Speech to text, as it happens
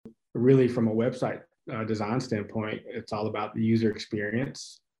really from a website design standpoint, it's all about the user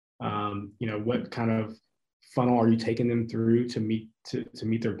experience. What kind of funnel are you taking them through to meet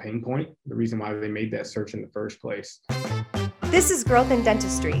their pain point, the reason why they made that search in the first place. This is Growth in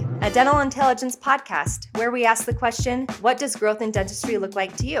Dentistry, a dental intelligence podcast where we ask the question, what does growth in dentistry look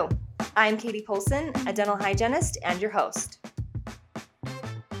like to you? I'm Katie Polson, a dental hygienist and your host.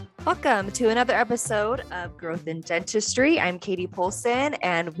 Welcome to another episode of Growth in Dentistry. I'm Katie Polson,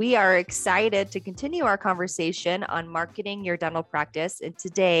 and we are excited to continue our conversation on marketing your dental practice. And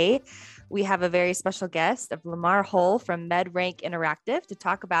today we have a very special guest of Lamar from MedRank Interactive to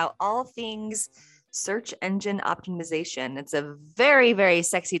talk about all things search engine optimization. It's a very, very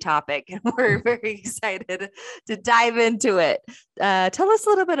sexy topic, and we're very excited to dive into it. Tell us a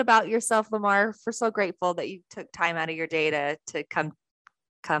little bit about yourself, Lamar. We're so grateful that you took time out of your day to come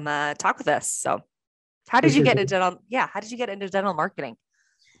talk with us. So how did you get into dental? Yeah. How did you get into dental marketing?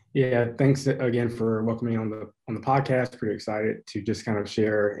 Yeah. Thanks again for welcoming on the podcast. Pretty excited to just kind of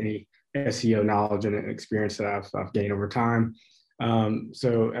share any SEO knowledge and experience that I've gained over time.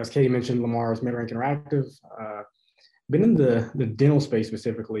 So as Katie mentioned, Lamar is MedRank Interactive. Been in the dental space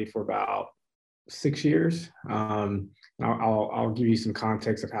specifically for about 6 years. I'll give you some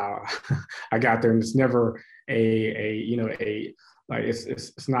context of how I got there, and it's never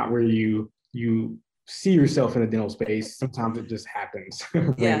it's not where you see yourself in the dental space. Sometimes it just happens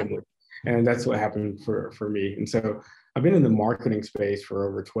randomly, and that's what happened for me. And so I've been in the marketing space for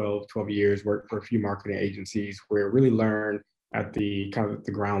over 12 years. Worked for a few marketing agencies where I really learned at the kind of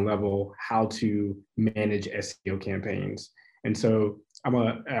the ground level how to manage SEO campaigns. And so I'm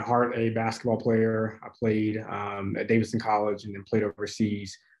at heart a basketball player. I played at Davidson College and then played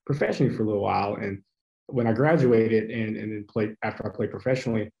overseas professionally for a little while. And when I graduated and then played after I played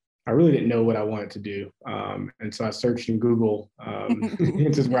professionally, I really didn't know what I wanted to do. And so I searched in Google,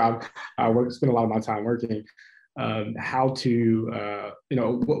 this is where I spend a lot of my time working, how to,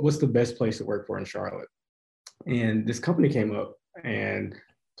 what's the best place to work for in Charlotte. And this company came up and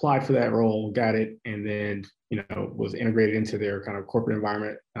applied for that role, got it, and then, was integrated into their kind of corporate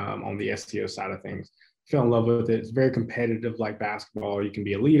environment on the SEO side of things. Fell in love with it. It's very competitive, like basketball. You can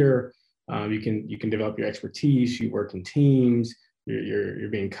be a leader. You can develop your expertise. You work in teams. You're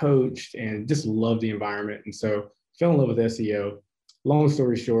being coached, and just love the environment. And so fell in love with SEO. Long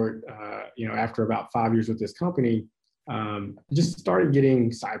story short, after about 5 years with this company, just started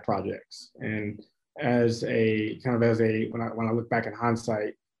getting side projects. And when I look back in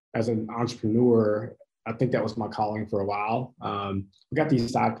hindsight, as an entrepreneur, I think that was my calling for a while. We got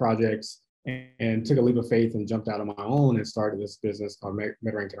these side projects and took a leap of faith and jumped out on my own and started this business called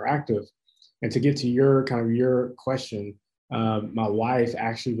MedRank Interactive. And to get to your question, my wife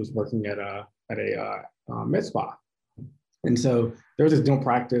actually was working at a med spa. And so there was this dental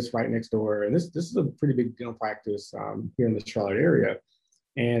practice right next door. And this is a pretty big dental practice here in the Charlotte area.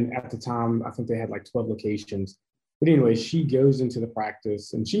 And at the time, I think they had like 12 locations. But anyway, she goes into the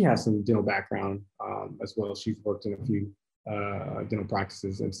practice, and she has some dental background as well. She's worked in a few dental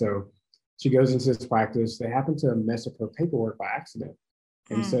practices. And so she goes into this practice. They happen to mess up her paperwork by accident.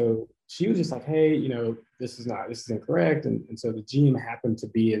 And so she was just like, hey, this is incorrect. And so the GM happened to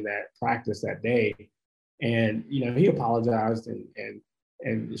be in that practice that day. And, he apologized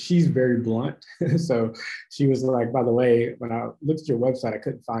and she's very blunt. So she was like, by the way, when I looked at your website, I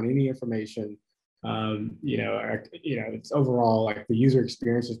couldn't find any information. It's overall like the user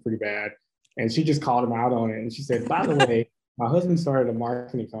experience is pretty bad. And she just called him out on it. And she said, by the way, my husband started a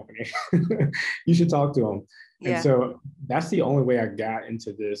marketing company. You should talk to him. Yeah. And so that's the only way I got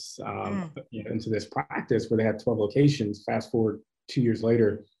into this, into this practice where they had 12 locations. Fast forward 2 years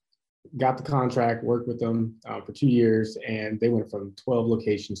later, got the contract, worked with them for 2 years, and they went from 12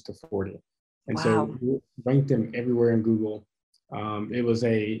 locations to 40. And so we ranked them everywhere in Google.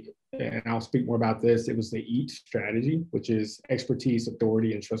 And I'll speak more about this, it was the EAT strategy, which is expertise,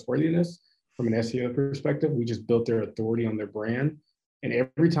 authority, and trustworthiness. From an SEO perspective, we just built their authority on their brand. And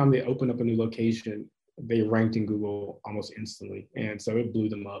every time they opened up a new location, they ranked in Google almost instantly. And so it blew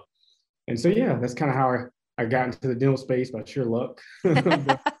them up. And so, that's kind of how I got into the dental space by sheer luck.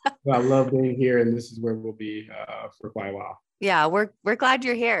 But I love being here, and this is where we'll be for quite a while. Yeah, we're glad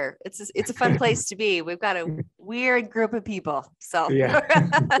you're here. It's a fun place to be. We've got a weird group of people. So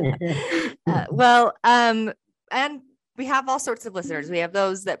and we have all sorts of listeners. We have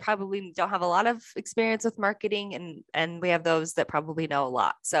those that probably don't have a lot of experience with marketing, and we have those that probably know a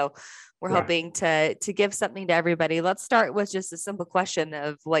lot. So we're hoping to give something to everybody. Let's start with just a simple question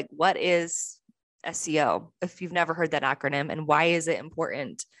of like, what is SEO? If you've never heard that acronym, and why is it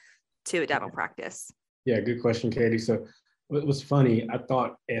important to a dental practice? Yeah, good question, Katie. So it was funny. I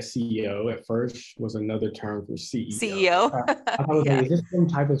thought SEO at first was another term for CEO. CEO. I thought it was like, Yeah. is this some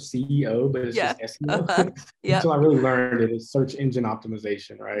type of CEO, but it's Yeah. just SEO? Yep. Until I really learned it, it's search engine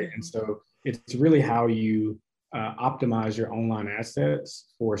optimization, right? And so it's really how you optimize your online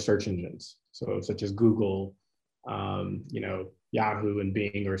assets for search engines. So such as Google, Yahoo and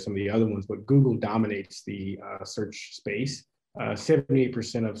Bing or some of the other ones, but Google dominates the search space.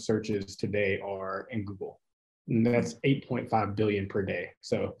 78% of searches today are in Google. And that's 8.5 billion per day.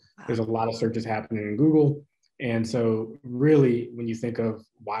 So there's a lot of searches happening in Google. And so really, when you think of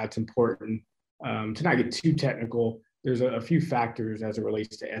why it's important, to not get too technical, there's a few factors as it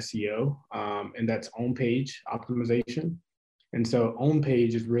relates to SEO, and that's on-page optimization. And so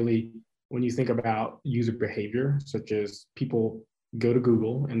on-page is really when you think about user behavior, such as people go to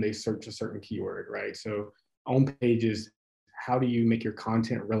Google and they search a certain keyword, right? So on-page is how do you make your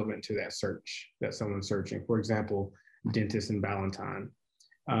content relevant to that search that someone's searching? For example, dentist and Valentine.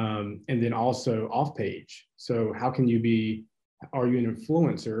 And then also off page. So how can you be, are you an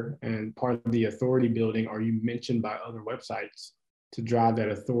influencer? And part of the authority building, are you mentioned by other websites to drive that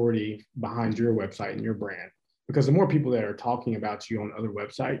authority behind your website and your brand? Because the more people that are talking about you on other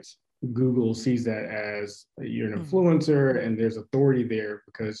websites, Google sees that as you're an influencer and there's authority there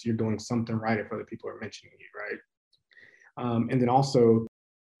because you're doing something right if other people are mentioning you, right? And then also,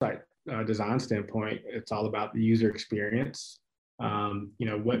 like design standpoint, it's all about the user experience.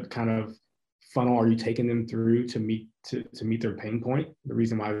 What kind of funnel are you taking them through to meet their pain point, the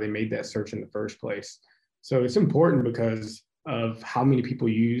reason why they made that search in the first place. So it's important because of how many people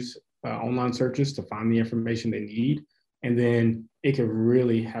use online searches to find the information they need. And then it can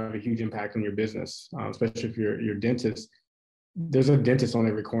really have a huge impact on your business, especially if you're a dentist. There's a dentist on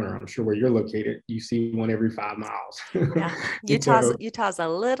every corner. I'm sure where you're located, you see one every 5 miles. Yeah. So, Utah's a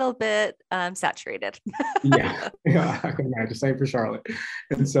little bit saturated. yeah, I can imagine. Same for Charlotte.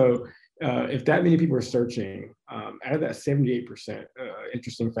 And so if that many people are searching, out of that 78%,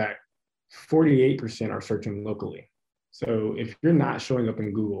 interesting fact, 48% are searching locally. So if you're not showing up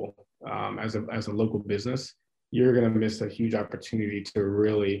in Google as a local business, you're going to miss a huge opportunity to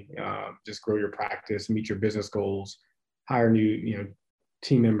really just grow your practice, meet your business goals, hire new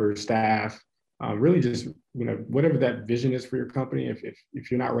team members, staff, really just whatever that vision is for your company. If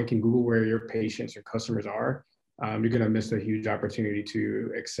you're not ranking Google where your patients or customers are, you're going to miss a huge opportunity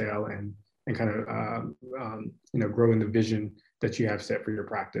to excel and kind of grow in the vision that you have set for your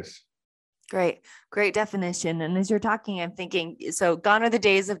practice. Great definition. And as you're talking, I'm thinking, so gone are the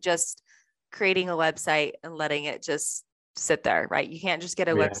days of just creating a website and letting it just sit there, right? You can't just get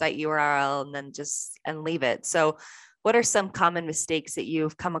a website URL and then and leave it. So what are some common mistakes that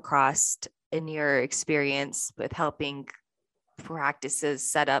you've come across in your experience with helping practices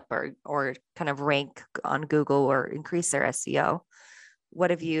set up or kind of rank on Google or increase their SEO? What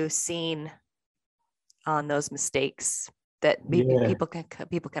have you seen on those mistakes that maybe people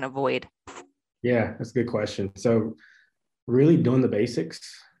can avoid? Yeah, that's a good question. So really doing the basics.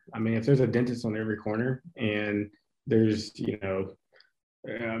 I mean, if there's a dentist on every corner and there's,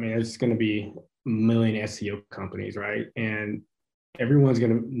 it's going to be a million SEO companies, right? And everyone's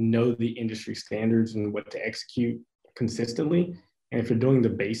going to know the industry standards and what to execute consistently. And if you're doing the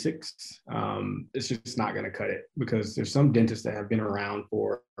basics, it's just not going to cut it, because there's some dentists that have been around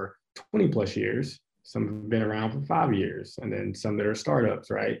for 20 plus years. Some have been around for 5 years, and then some that are startups,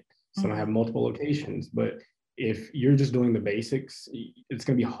 right? Some have multiple locations. But if you're just doing the basics, it's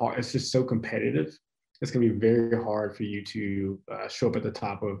going to be hard. It's just so competitive. It's going to be very hard for you to show up at the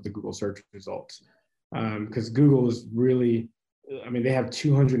top of the Google search results, because Google is really, they have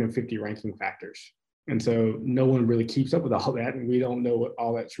 250 ranking factors. And so no one really keeps up with all that. And we don't know what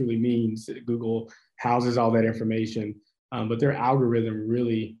all that truly means. Google houses all that information, but their algorithm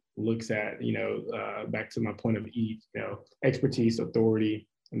really looks at, back to my point of expertise, authority,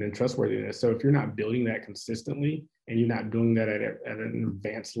 and then trustworthiness. So if you're not building that consistently and you're not doing that at an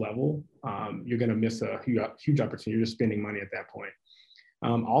advanced level, you're going to miss a huge opportunity. You're just spending money at that point.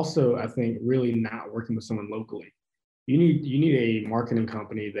 Also, I think really not working with someone locally. You need a marketing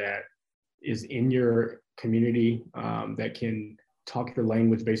company that is in your community, that can talk your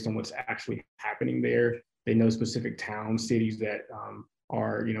language based on what's actually happening there. They know specific towns, cities that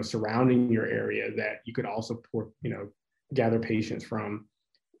are surrounding your area that you could also gather patients from.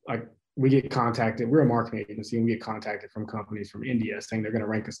 Like, we get contacted, we're a marketing agency, and we get contacted from companies from India saying they're going to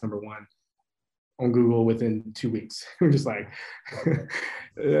rank us number 1 on Google within 2 weeks. We're just like,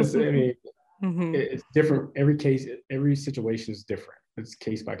 it's different. Every situation is different. It's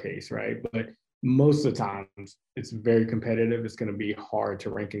case by case, right? But most of the times it's very competitive. It's going to be hard to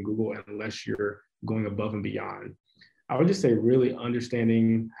rank in Google unless you're going above and beyond. I would just say really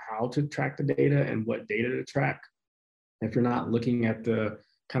understanding how to track the data and what data to track. If you're not looking at the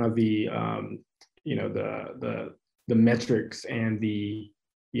kind of the the metrics and the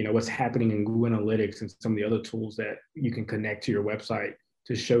what's happening in Google Analytics and some of the other tools that you can connect to your website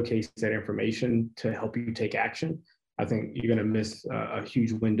to showcase that information to help you take action, I think you're going to miss a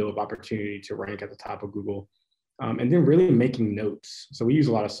huge window of opportunity to rank at the top of Google. And then really making notes. So we use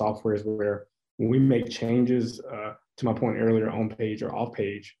a lot of softwares where when we make changes, to my point earlier, on page or off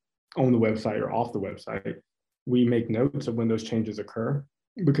page, on the website or off the website, we make notes of when those changes occur,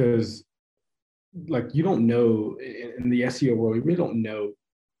 because like you don't know in the SEO world, you really don't know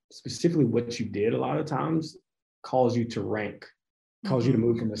specifically what you did a lot of times calls you to rank, calls you to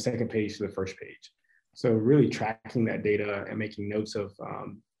move from the second page to the first page. So really tracking that data and making notes of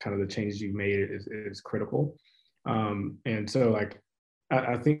kind of the changes you've made is critical. And so like,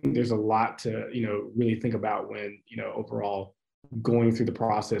 I think there's a lot to, really think about when, overall going through the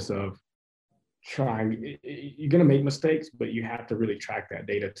process of trying, you're going to make mistakes, but you have to really track that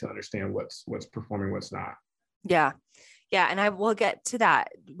data to understand what's performing, what's not. Yeah. Yeah. And I will get to that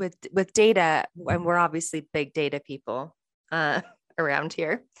with data, and we're obviously big data people around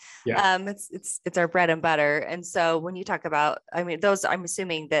here. Yeah. It's our bread and butter. And so when you talk about, I mean, those, I'm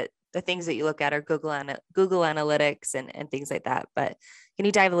assuming that the things that you look at are Google Analytics and things like that. But can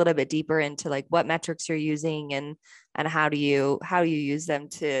you dive a little bit deeper into like what metrics you're using and how do you use them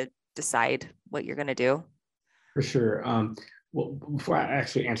to decide what you're going to do? For sure. Well, before I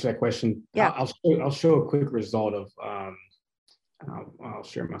actually answer that question, yeah, I'll show a quick result of. I'll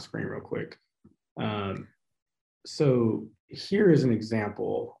share my screen real quick. So here is an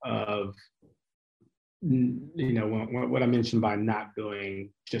example of what I mentioned by not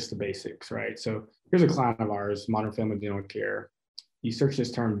doing just the basics, right? So here's a client of ours, Modern Family Dental Care. You search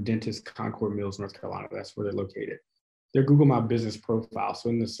this term, dentist, Concord Mills, North Carolina. That's where they're located. Their Google My Business profile. So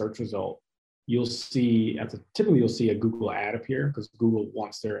in the search result, you'll see typically you'll see a Google ad appear because Google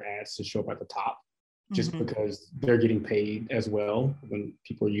wants their ads to show up at the top, just because they're getting paid as well when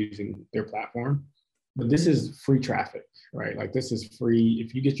people are using their platform. But this is free traffic, right? Like this is free.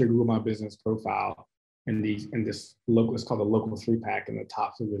 If you get your Google My Business profile in this local, it's called the local 3-pack in the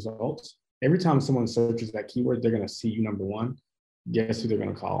top 3 results. Every time someone searches that keyword, they're going to see you number one. Guess who they're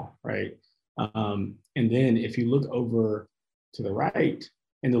going to call, right? And then if you look over to the right,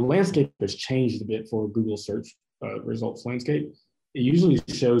 and the landscape has changed a bit for Google search results landscape. It usually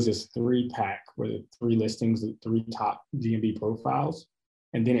shows this 3-pack where the 3 listings, the 3 top GMB profiles,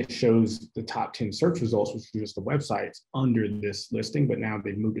 and then it shows the top 10 search results, which are just the websites under this listing, but now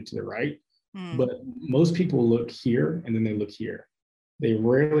they've moved it to the right. But most people look here and then they look here. They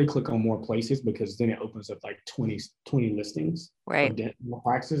rarely click on more places because then it opens up like 20 listings right. of dental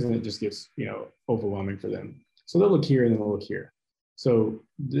practices, and it just gets overwhelming for them. So they'll look here and then they'll look here. So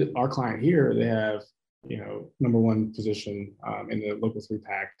our client here, they have number 1 position in the local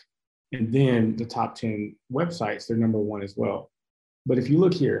 3-pack, and then the top 10 websites, they're number 1 as well. But if you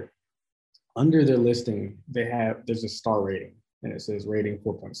look here, under their listing, there's a star rating, and it says rating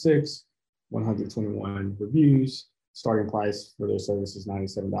 4.6, 121 reviews, starting price for their service is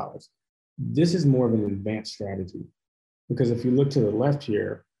 $97. This is more of an advanced strategy, because if you look to the left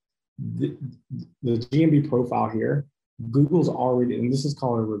here, the GMB profile here, Google's already, and this is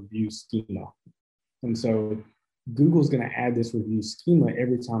called a review schema. And so Google's going to add this review schema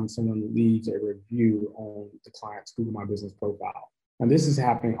every time someone leaves a review on the client's Google My Business profile. And this is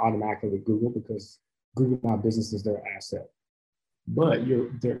happening automatically with Google because Google My Business is their asset. But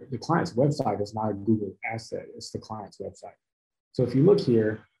the client's website is not a Google asset, it's the client's website. So if you look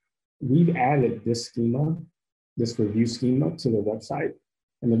here, we've added this schema, this review schema to the website.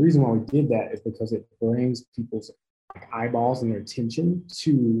 And the reason why we did that is because it brings people's eyeballs and their attention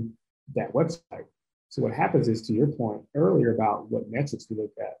to that website. So what happens is, to your point earlier about what metrics we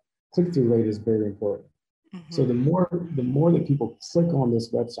look at, click-through rate is very important. So the more that people click on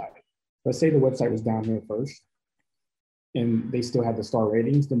this website, let's say the website was down here first, and they still have the star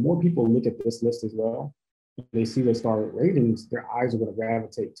ratings, the more people look at this list as well, and they see the star ratings, their eyes are going to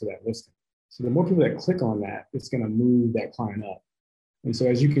gravitate to that listing. So the more people that click on that, it's going to move that client up. And so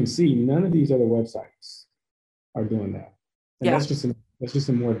as you can see, none of these other websites are doing that. And that's just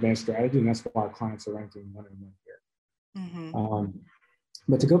a more advanced strategy, and that's why our clients are ranking 1 and 1 here.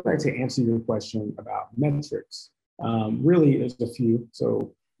 But to go back to answer your question about metrics, really there's a few.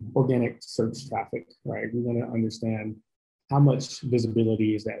 So organic search traffic, right? We want to understand how much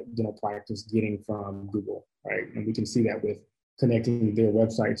visibility is that dental practice getting from Google, right? And we can see that with connecting their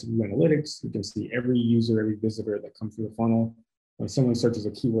website to Google Analytics. We can see every user, every visitor that comes through the funnel when someone searches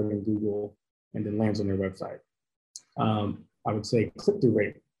a keyword in Google and then lands on their website. I would say click-through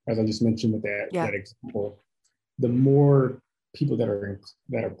rate, as I just mentioned with that example. The more people that are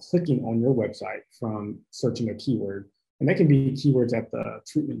clicking on your website from searching a keyword, and that can be keywords at the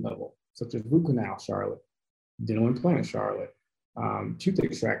treatment level, such as root canal Charlotte, dental implant Charlotte, tooth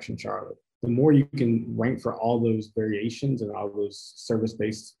extraction Charlotte. The more you can rank for all those variations and all those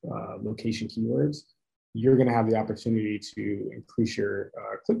service-based location keywords, you're going to have the opportunity to increase your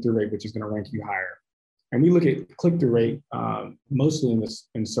click-through rate, which is going to rank you higher. And we look at click-through rate mostly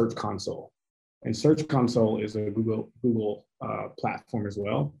in Search Console. And Search Console is a Google platform as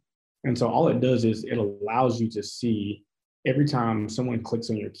well. And so all it does is it allows you to see every time someone clicks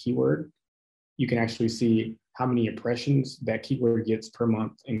on your keyword, you can actually see how many impressions that keyword gets per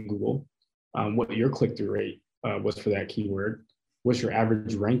month in Google, what your click-through rate was for that keyword, what's your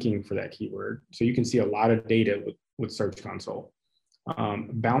average ranking for that keyword. So you can see a lot of data with Search Console.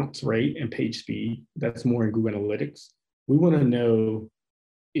 Bounce rate and page speed, that's more in Google Analytics. We want to know,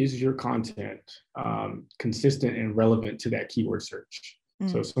 is your content consistent and relevant to that keyword search?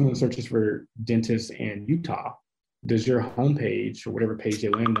 So if someone searches for dentist in Utah, does your homepage or whatever page they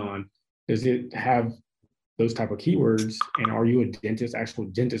land on, does it have those type of keywords? And are you a actual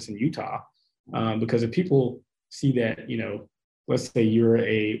dentist in Utah? Because if people see that, let's say you're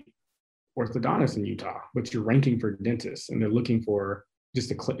a orthodontist in Utah, but you're ranking for dentists and they're looking for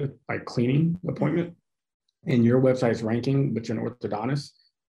just a cleaning appointment, and your website's ranking, but you're an orthodontist,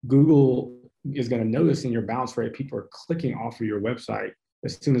 Google is going to notice in your bounce rate, people are clicking off of your website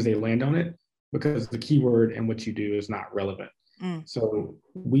as soon as they land on it, because the keyword and what you do is not relevant. So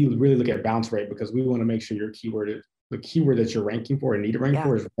we really look at bounce rate because we want to make sure your keyword, the keyword that you're ranking for and need to rank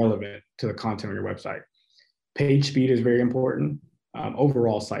for, is relevant to the content on your website. Page speed is very important.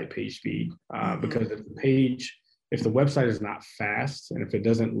 Overall site page speed, because if the website is not fast and if it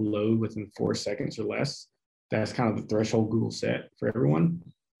doesn't load within 4 seconds or less, that's kind of the threshold Google set for everyone.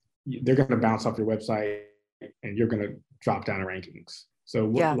 They're going to bounce off your website and you're going to drop down in rankings. So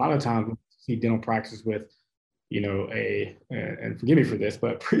a lot of times we see dental practices with, and forgive me for this,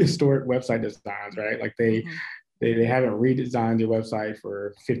 but prehistoric website designs, right? Like they haven't redesigned their website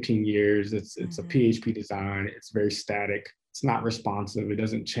for 15 years. It's a PHP design. It's very static. It's not responsive. It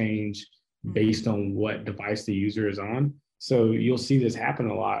doesn't change based on what device the user is on. So you'll see this happen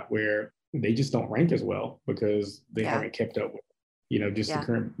a lot where they just don't rank as well because they haven't kept up with, the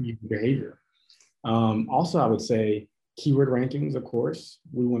current behavior. Also, I would say keyword rankings, of course.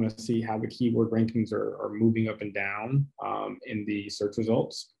 We want to see how the keyword rankings are moving up and down in the search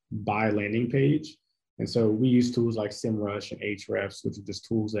results by landing page. And so we use tools like SEMrush and Ahrefs, which are just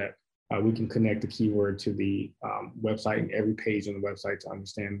tools that we can connect the keyword to the website and every page on the website to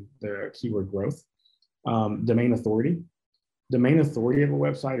understand the keyword growth. Domain authority. Domain authority of a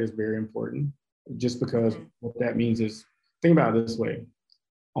website is very important, just because what that means is, think about it this way.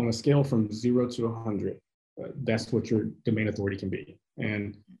 On a scale from 0 to 100, that's what your domain authority can be.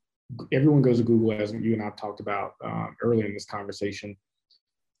 And everyone goes to Google, as you and I talked about earlier in this conversation.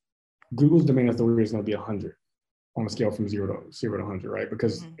 Google's domain authority is going to be 100 on a scale from 0 to 100, right?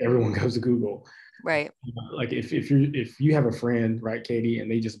 Because everyone goes to Google. Right. Like if you have a friend, right, Katie, and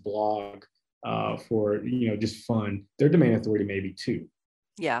they just blog for, just fun, their domain authority may be 2.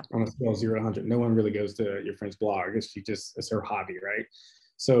 Yeah. On a scale of 0 to 100. No one really goes to your friend's blog. It's her hobby, right?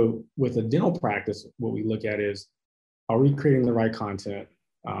 So with a dental practice, what we look at is, are we creating the right content,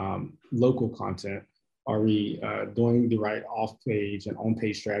 local content? Are we doing the right off-page and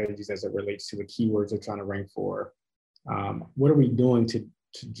on-page strategies as it relates to the keywords they're trying to rank for? What are we doing to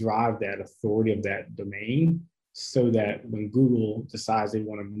drive that authority of that domain so that when Google decides they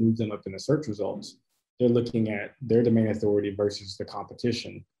want to move them up in the search results, they're looking at their domain authority versus the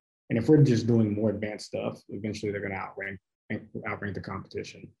competition. And if we're just doing more advanced stuff, eventually they're going to outrank the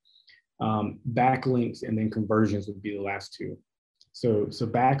competition. Backlinks and then conversions would be the last two. So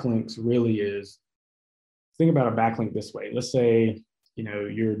backlinks really is, think about a backlink this way. Let's say,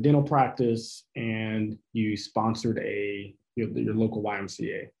 you're a dental practice and you sponsored your local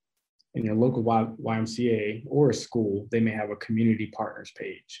YMCA. And your local YMCA or a school, they may have a community partners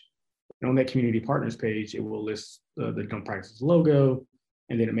page. And on that community partners page, it will list the dental practice logo,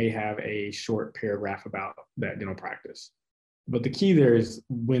 and then it may have a short paragraph about that dental practice. But the key there is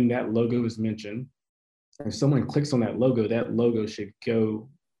when that logo is mentioned, if someone clicks on that logo should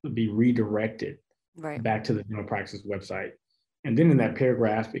be redirected back to the dental practice website. And then in that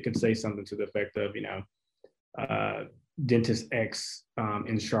paragraph, it could say something to the effect of, Dentist X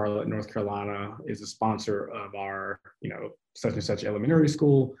in Charlotte, North Carolina is a sponsor of our, such and such elementary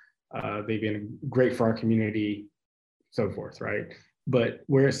school. They've been great for our community, so forth, right? But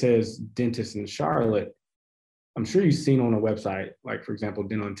where it says dentist in Charlotte, I'm sure you've seen on a website, like for example,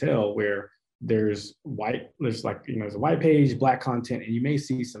 Dental and Tail, where there's like, there's a white page, black content, and you may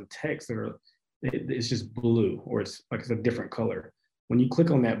see some text it's just blue, or it's like it's a different color. When you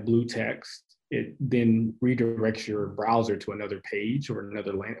click on that blue text, it then redirects your browser to another page or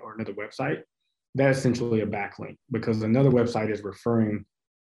another website. That's essentially a backlink, because another website is referring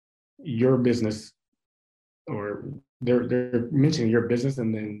your business, or they're mentioning your business,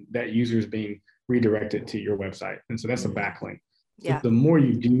 and then that user is being redirected to your website. And so that's a backlink. So the more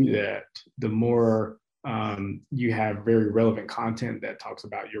you do that, the more you have very relevant content that talks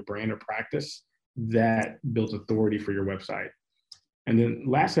about your brand or practice that builds authority for your website. And then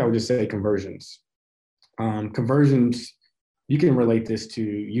lastly, I would just say conversions. Conversions, you can relate this to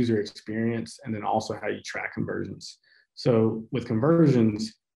user experience and then also how you track conversions. So with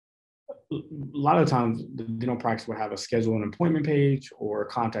conversions, a lot of times the dental practice will have a schedule an appointment page or a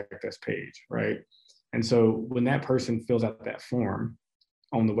contact us page, right? And so when that person fills out that form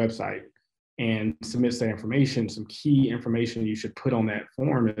on the website and submits that information, some key information you should put on that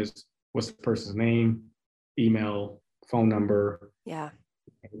form is what's the person's name, email, phone number,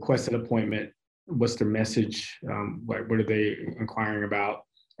 requested appointment, what's their message, what are they inquiring about,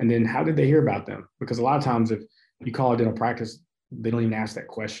 and then how did they hear about them? Because a lot of times if you call a dental practice, they don't even ask that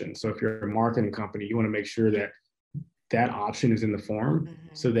question. So if you're a marketing company, you want to make sure that that option is in the form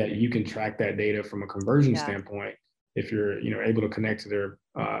so that you can track that data from a conversion standpoint. If you're able to connect to their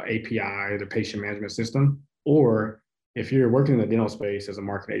API, the patient management system, or if you're working in the dental space as a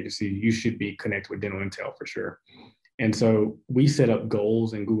marketing agency, you should be connected with Dental Intel for sure. And so we set up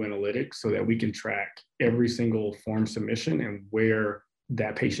goals in Google Analytics so that we can track every single form submission and where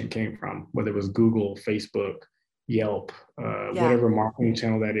that patient came from, whether it was Google, Facebook, Yelp, whatever marketing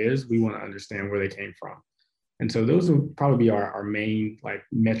channel that is. We want to understand where they came from. And so those would probably be our main like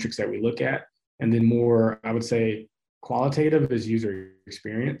metrics that we look at. And then more, I would say, qualitative is user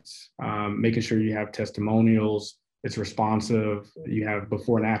experience, making sure you have testimonials, it's responsive, you have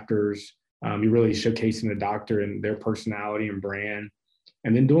before and afters, you're really showcasing the doctor and their personality and brand.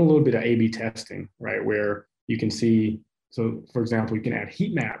 And then doing a little bit of A/B testing, right? Where you can see, so for example, you can add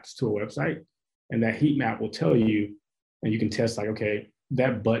heat maps to a website, and that heat map will tell you, and you can test like, okay,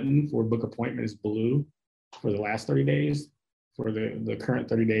 that button for book appointment is blue for the last 30 days. For the current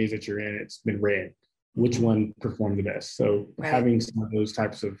 30 days that you're in, it's been red. Which one performed the best? So having some of those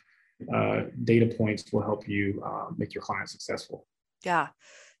types of data points will help you make your client successful. Yeah.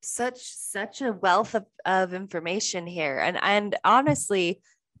 Such a wealth of information here. And honestly,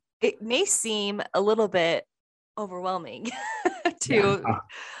 it may seem a little bit overwhelming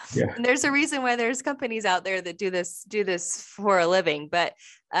and there's a reason why there's companies out there that do this for a living, but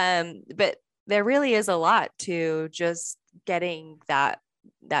there really is a lot to just getting that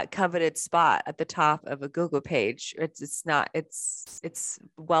coveted spot at the top of a Google page. It's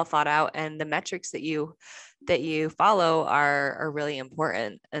well thought out, and the metrics that you follow are really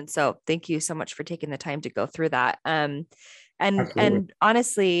important. And so thank you so much for taking the time to go through that. And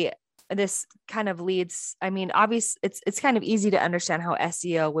honestly, this kind of leads, I mean, obviously it's kind of easy to understand how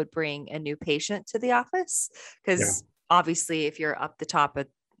SEO would bring a new patient to the office, because obviously if you're up the top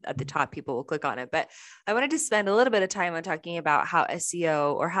at the top, people will click on it. But I wanted to spend a little bit of time on talking about how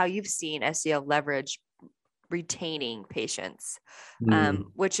SEO, or how you've seen SEO leverage retaining patients,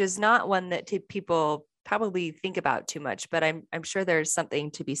 which is not one that people probably think about too much, but I'm sure there's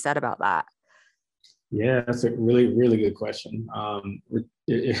something to be said about that. Yeah, that's a really, really good question.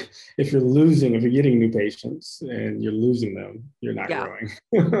 If you're getting new patients and you're losing them, you're not growing.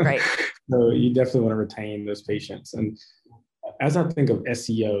 Right. So you definitely want to retain those patients. And as I think of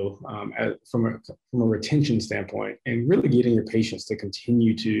SEO from a retention standpoint, and really getting your patients to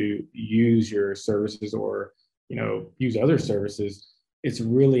continue to use your services or use other services, it's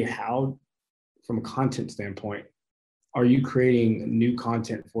really how, from a content standpoint, are you creating new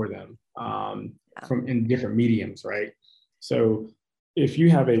content for them from in different mediums, right? So if you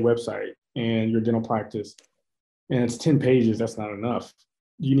have a website and your dental practice and it's 10 pages, that's not enough.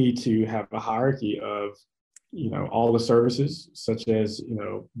 You need to have a hierarchy of all the services, such as,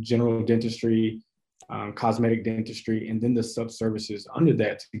 general dentistry, cosmetic dentistry, and then the sub-services under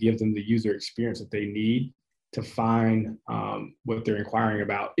that to give them the user experience that they need to find what they're inquiring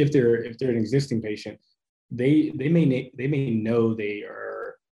about. If they're an existing patient, they may know they are,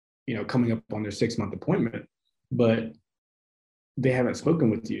 coming up on their 6-month appointment, but they haven't spoken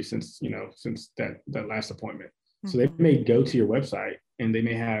with you since that last appointment. So they may go to your website and they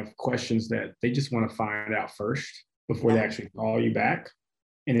may have questions that they just want to find out first before they actually call you back.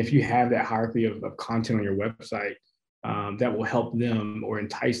 And if you have that hierarchy of content on your website, that will help them or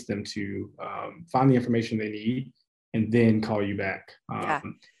entice them to find the information they need and then call you back.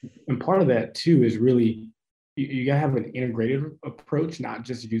 And part of that too is really, you got to have an integrated approach, not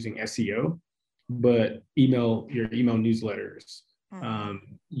just using SEO, but your email newsletters,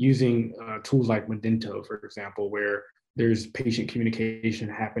 using tools like Magento, for example, where there's patient communication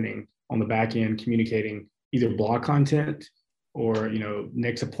happening on the back end, communicating either blog content or,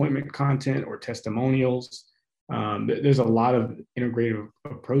 next appointment content or testimonials. There's a lot of integrative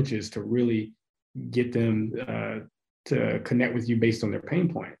approaches to really get them to connect with you based on their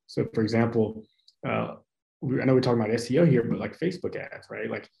pain point. So for example, I know we're talking about SEO here, but like Facebook ads,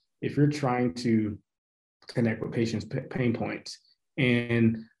 right? Like if you're trying to connect with patients' pain points,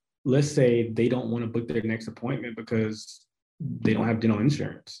 and let's say they don't want to book their next appointment because they don't have dental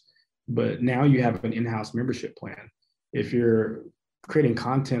insurance, but now you have an in-house membership plan. If you're creating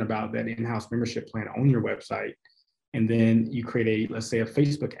content about that in-house membership plan on your website, and then you create let's say a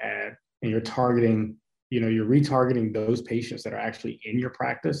Facebook ad, and you're targeting, you're retargeting those patients that are actually in your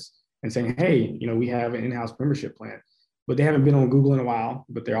practice and saying, hey, we have an in-house membership plan, but they haven't been on Google in a while,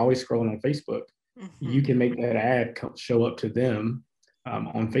 but they're always scrolling on Facebook. You can make that ad show up to them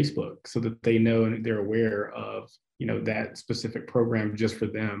on Facebook so that they know and they're aware of, that specific program just for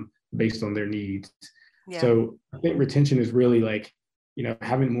them based on their needs. So I think retention is really like,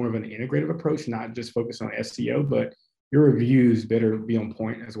 having more of an integrative approach, not just focus on SEO, but your reviews better be on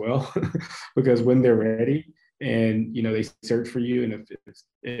point as well, because when they're ready and, they search for you, and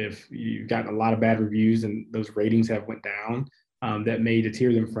if you've gotten a lot of bad reviews and those ratings have went down, that may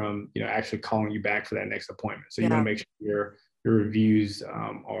deter them from, actually calling you back for that next appointment. So you want to make sure your reviews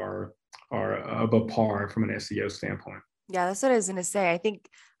are above par from an SEO standpoint. Yeah, that's what I was going to say. I think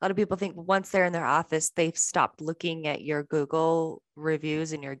a lot of people think once they're in their office, they've stopped looking at your Google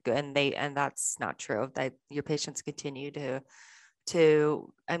reviews and and that's not true. That your patients continue to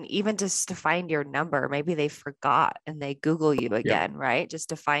even just to find your number. Maybe they forgot and they Google you again, right? Just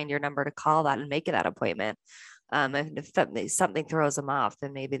to find your number to call that and make it that appointment. And if something throws them off,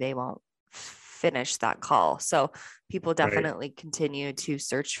 then maybe they won't finish that call. So people definitely continue to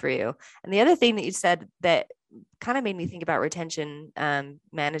search for you. And the other thing that you said that kind of made me think about retention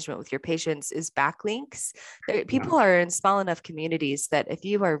management with your patients is backlinks. People are in small enough communities that if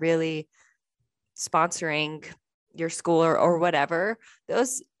you are really sponsoring your school or whatever,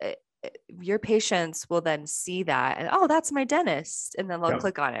 those your patients will then see that and, oh, that's my dentist, and then they'll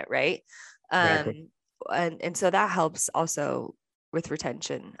click on it, right? Exactly. And so that helps also with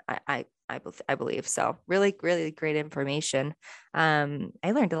retention, I believe. So really, really great information. I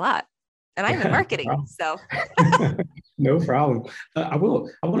learned a lot, and I'm in marketing, so. No problem. I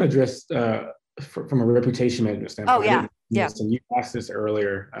want to address from a reputation management standpoint. Oh yeah. And you asked this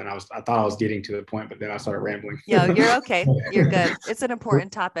earlier, and I thought I was getting to the point, but then I started rambling. Yeah, you're okay. You're good. It's an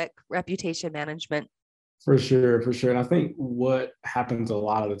important topic, reputation management. For sure. And I think what happens a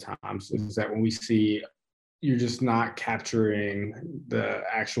lot of the times is that when we see you're just not capturing the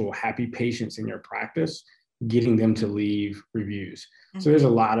actual happy patients in your practice, getting them to leave reviews. So there's a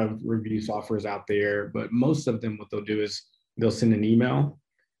lot of review softwares out there, but most of them, what they'll do is they'll send an email,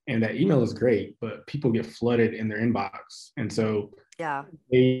 and that email is great, but people get flooded in their inbox. And so they're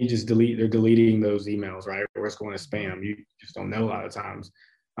deleting those emails, right? Or it's going to spam. You just don't know a lot of times.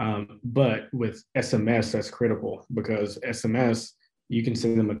 But with SMS, that's critical, because SMS, you can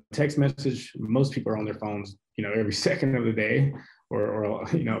send them a text message. Most people are on their phones, every second of the day, or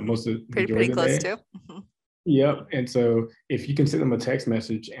most of the pretty close to. Yep. And so if you can send them a text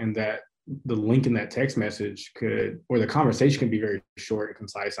message, and that the link in that text message or the conversation can be very short and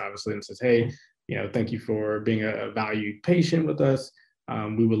concise, obviously, and says, hey, thank you for being a valued patient with us.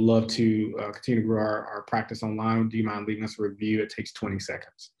 We would love to continue to grow our practice online. Do you mind leaving us a review? It takes 20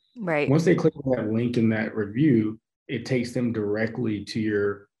 seconds. Right. Once they click on that link in that review, it takes them directly to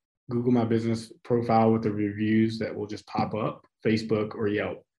your Google My Business profile with the reviews that will just pop up, Facebook or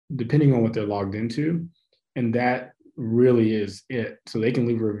Yelp, depending on what they're logged into. And that really is it. So they can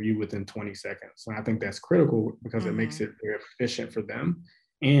leave a review within 20 seconds. And I think that's critical, because it makes it very efficient for them.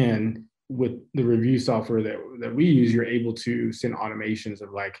 And with the review software that we use, you're able to send automations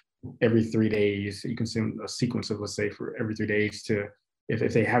of like every 3 days. You can send a sequence of, let's say, for every 3 days to,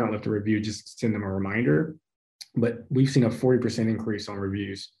 if they haven't left a review, just send them a reminder. But we've seen a 40% increase on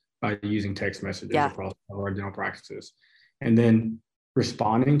reviews by using text messages across all our dental practices. And then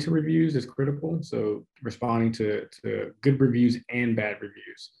responding to reviews is critical. So responding to good reviews and bad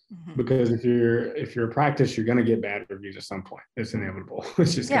reviews, because if you're a practice, you're going to get bad reviews at some point. It's inevitable.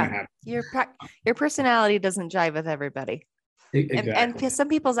 It's just going to happen. Your personality doesn't jive with everybody. Exactly. And some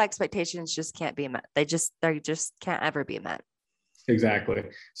people's expectations just can't be met. They just can't ever be met. Exactly.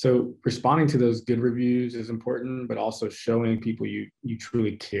 So responding to those good reviews is important, but also showing people you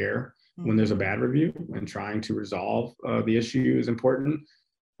truly care when there's a bad review, and trying to resolve the issue is important.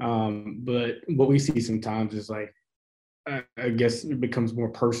 But what we see sometimes is like, I guess it becomes more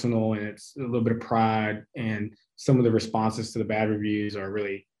personal, and it's a little bit of pride. And some of the responses to the bad reviews are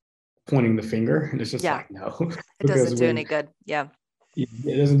really pointing the finger. And it's just like, no, it doesn't do any good. Yeah.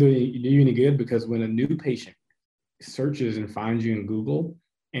 It doesn't do you any good, because when a new patient searches and finds you in Google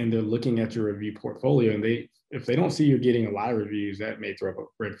and they're looking at your review portfolio, and if they don't see you're getting a lot of reviews, that may throw up a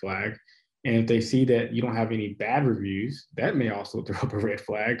red flag. And if they see that you don't have any bad reviews, that may also throw up a red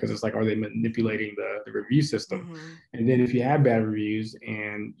flag, because it's like, are they manipulating the review system? And then if you have bad reviews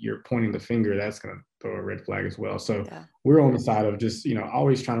and you're pointing the finger, that's going to throw a red flag as well. So we're on the side of just,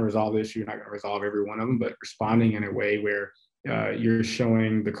 always trying to resolve the issue. You're not going to resolve every one of them, but responding in a way where you're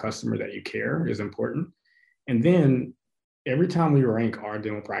showing the customer that you care is important. And then every time we rank our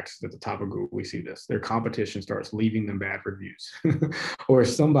dental practices at the top of Google, we see this. Their competition starts leaving them bad reviews. Or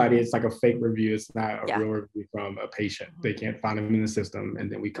somebody, it's like a fake review. It's not a real review from a patient. They can't find them in the system.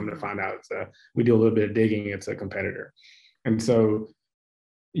 And then we come to find out we do a little bit of digging, it's a competitor. And so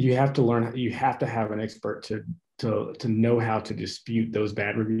you have to learn, you have to have an expert to know how to dispute those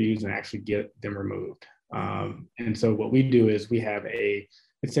bad reviews and actually get them removed. And so what we do is we have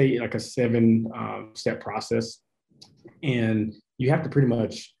let's say like a 7-step process. And you have to pretty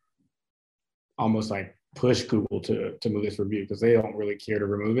much almost like push Google to move this review, because they don't really care to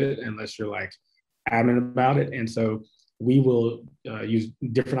remove it unless you're like adamant about it. And so we will use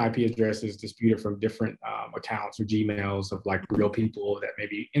different IP addresses, dispute it from different accounts or Gmails of like real people that may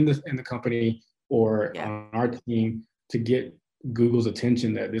be in the company or on our team, to get Google's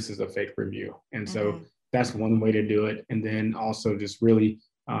attention that this is a fake review. And so that's one way to do it. And then also just really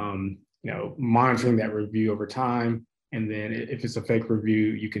monitoring that review over time. And then if it's a fake review,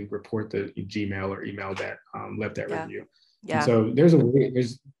 you can report the Gmail or email that left that review. And so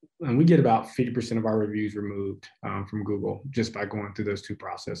and we get about 50% of our reviews removed from Google just by going through those two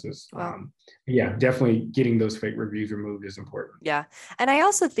processes. Wow. Definitely getting those fake reviews removed is important. Yeah. And I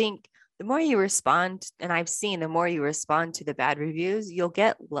also think the more you respond, and I've seen the more you respond to the bad reviews, you'll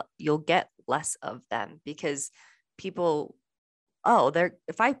get less of them, because people,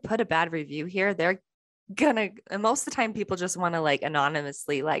 if I put a bad review here, they're gonna, and most of the time people just want to like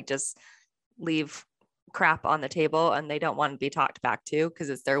anonymously like just leave crap on the table, and they don't want to be talked back to, because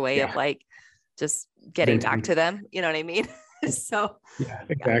it's their way of like just getting back to them. You know what I mean? So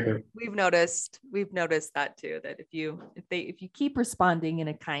exactly. We've noticed that too, that if you keep responding in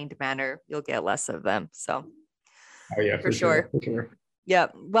a kind manner, you'll get less of them. So for sure. Yeah.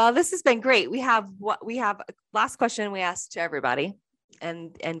 Well, this has been great. We have a last question we asked to everybody,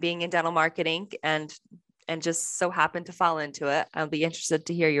 and being in dental marketing and just so happen to fall into it. I'll be interested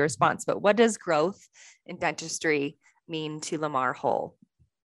to hear your response, but what does growth in dentistry mean to Lamar Whole?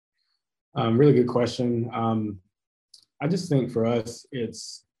 Really good question. I just think for us,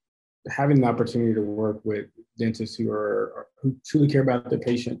 it's having the opportunity to work with dentists who truly care about their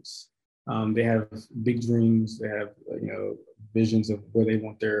patients. They have big dreams. They have, visions of where they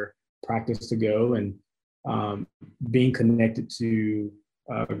want their practice to go, and being connected to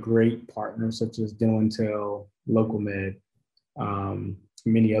great partners such as Dental Intel, Local Med,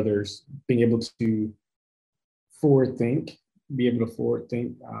 many others, being able to be able to forward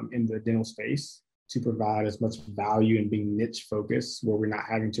think in the dental space, to provide as much value and being niche focused, where we're not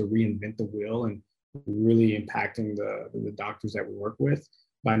having to reinvent the wheel, and really impacting the doctors that we work with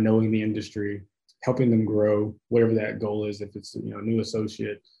by knowing the industry, helping them grow, whatever that goal is. If it's a new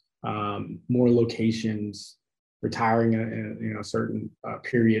associate, more locations, retiring in a certain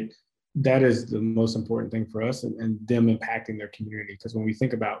period, that is the most important thing for us, and them impacting their community. Because when we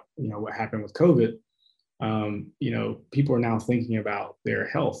think about what happened with COVID, people are now thinking about their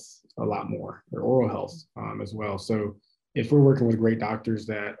health a lot more, their oral health as well. So if we're working with great doctors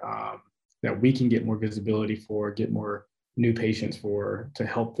that we can get more visibility for, get more new patients to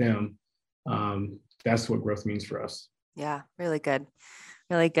help them, that's what growth means for us. Yeah, really good.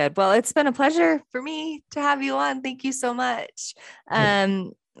 Really good. Well, it's been a pleasure for me to have you on. Thank you so much.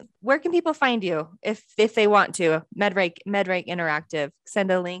 Where can people find you if they want to? MedRank Interactive,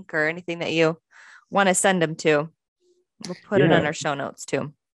 send a link or anything that you want to send them to. We'll put it on our show notes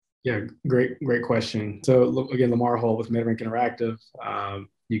too. Yeah, great question. So again, Lamar Whole with MedRank Interactive.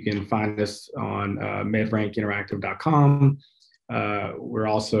 You can find us on medrankinteractive.com. We're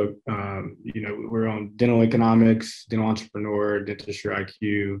also, we're on Dental Economics, Dental Entrepreneur, Dentistry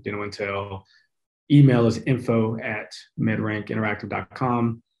IQ, Dental Intel. email is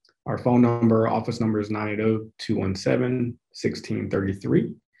info@medrankinteractive.com. Our phone number, office number is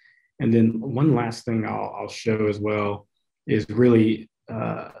 980-217-1633. And then one last thing I'll show as well is really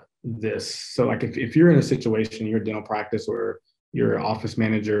this. So like if you're in a situation, you're a dental practice or you're an office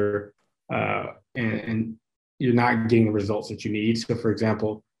manager, and you're not getting the results that you need. So for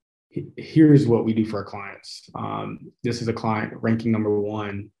example, here's what we do for our clients. This is a client ranking number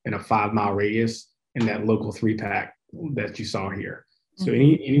 1 in a 5-mile radius in that local 3-pack that you saw here. So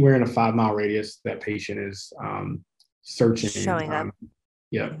anywhere in a 5-mile radius, that patient is searching. Showing up.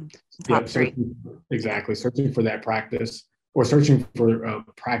 Top 3. Exactly. Searching for that practice or searching for a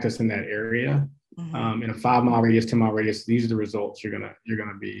practice in that area. In a 5-mile radius, 10-mile radius, these are the results you're gonna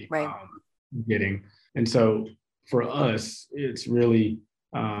be getting. And so for us, it's really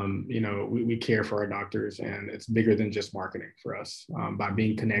we care for our doctors, and it's bigger than just marketing for us by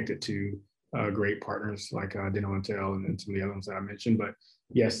being connected to great partners like Dental Intel and some of the other ones that I mentioned. But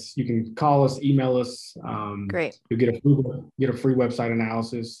yes, you can call us, email us. Great. You'll get a free website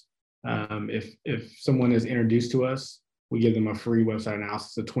analysis. If someone is introduced to us, we give them a free website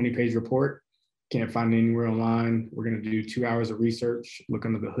analysis, a 20-page report. Can't find it anywhere online. We're going to do 2 hours of research, look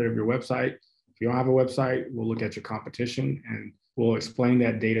under the hood of your website. If you don't have a website, we'll look at your competition and we'll explain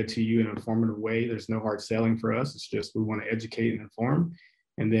that data to you in an informative way. There's no hard selling for us. It's just we want to educate and inform.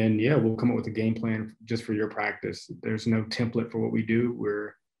 And then, we'll come up with a game plan just for your practice. There's no template for what we do.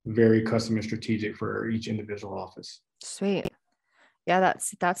 We're very custom and strategic for each individual office. Sweet. Yeah,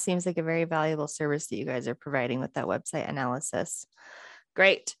 that seems like a very valuable service that you guys are providing with that website analysis.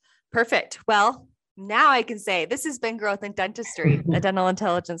 Great. Perfect. Well, now I can say this has been Growth in Dentistry, a dental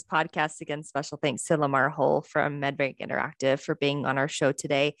intelligence podcast. Again, special thanks to Lamar Hull from MedBank Interactive for being on our show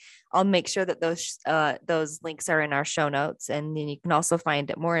today. I'll make sure that those links are in our show notes, and then you can also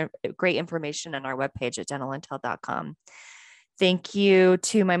find more great information on our webpage at dentalintel.com. Thank you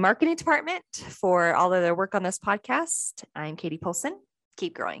to my marketing department for all of their work on this podcast. I'm Katie Polson.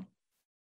 Keep growing.